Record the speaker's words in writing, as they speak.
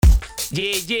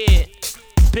Yeah, yeah.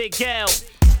 Big L,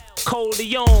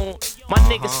 Corleone, my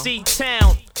nigga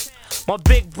C-Town. My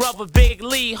big brother, Big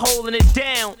Lee, holding it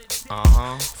down.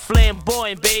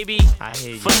 Flamboyant, baby. I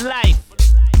hear you. For life.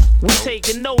 We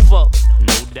taking over.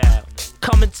 No doubt.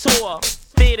 Coming to a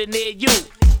theater near you.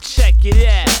 Check it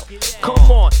out.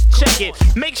 Come on, check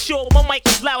it. Make sure my mic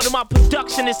is loud and my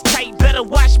production is tight. Better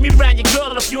watch me round your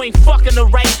girl if you ain't fucking her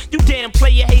right. You damn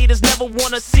player haters never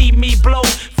wanna see me blow.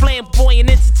 Flamboyant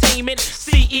Entertainment,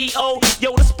 CEO.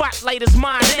 Yo, the spotlight is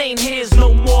mine, it ain't his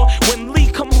no more. When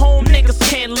Lee come home, niggas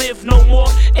can't live no more.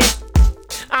 And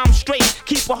I'm straight,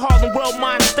 keep a Harlem World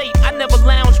mind state. I never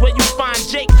lounge where you find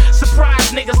Jake.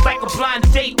 Surprise niggas like a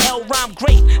blind date. L rhyme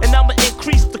great, and I'ma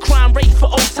increase the crime rate for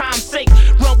old time's sake.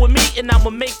 Run with me and I'ma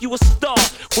make you a star.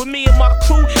 With me and my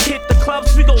crew, hit the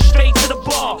clubs, we go straight to the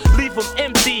bar. Leave them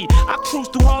empty. I cruise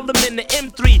through Harlem in the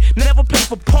M3. Never pay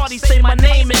for parties, say my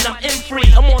name and I'm in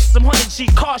free. I'm on some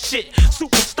 100G car shit,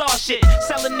 superstar shit.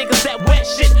 Selling niggas that wet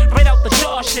shit, right out the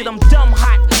jar shit. I'm dumb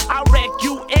hot, I wreck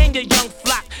you and your young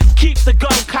flock. Keep the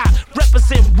gun cock,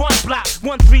 represent one block,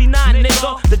 139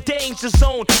 nigga, the danger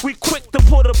zone. We quick to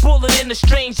put a bullet in the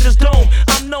stranger's dome.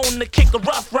 I'm known to kick a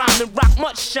rough rhyme and rock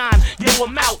much shine. Yo,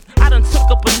 I'm out, I done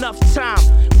took up enough time.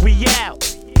 We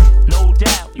out, no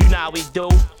doubt, you know how we do.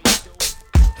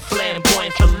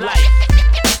 Flamboyant for life.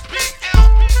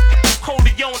 Hold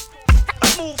it on, a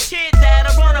smooth kid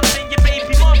that'll run up in your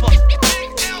baby mother.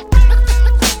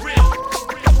 For real,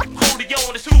 hold it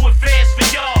on, it's too advanced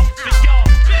for y'all.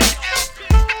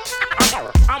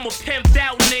 I'm a pimped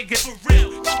out nigga, for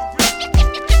real.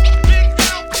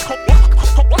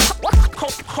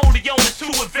 Corleone is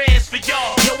too advanced for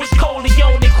y'all. Yo, it's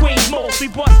Corleone and Queens most. We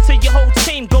bust till your whole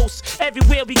team ghosts.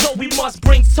 Everywhere we go, we must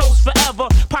bring toast forever.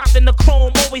 Popping the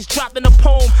chrome, always dropping a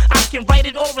poem. I can write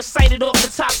it or recite it off the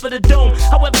top of the dome.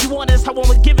 However you want is how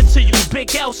I'ma give it to you.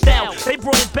 Big L style. They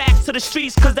brought it back to the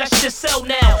streets cause that shit sell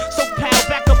now. So pal,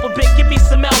 back up a bit, give me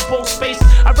some elbow space.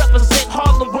 I represent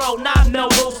Harlem World, not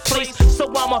Melrose Place.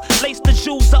 So I'ma lace the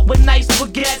jewels up with nice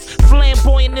baguettes.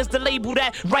 Flamboyant is the label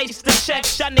that writes the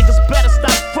checks. Y'all niggas better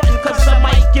stop frontin' cause I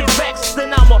might get vexed.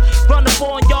 Then I'ma run up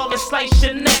on y'all and slice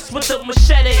your necks with a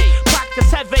machete.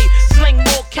 Pockets heavy, sling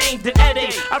more cane than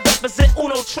Eddie. I represent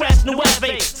Uno Tres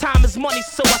Nueve. Time is money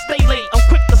so I stay late. I'm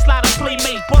quick to slide a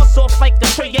playmate. Bust off like the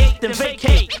tray 8 then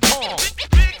vacate.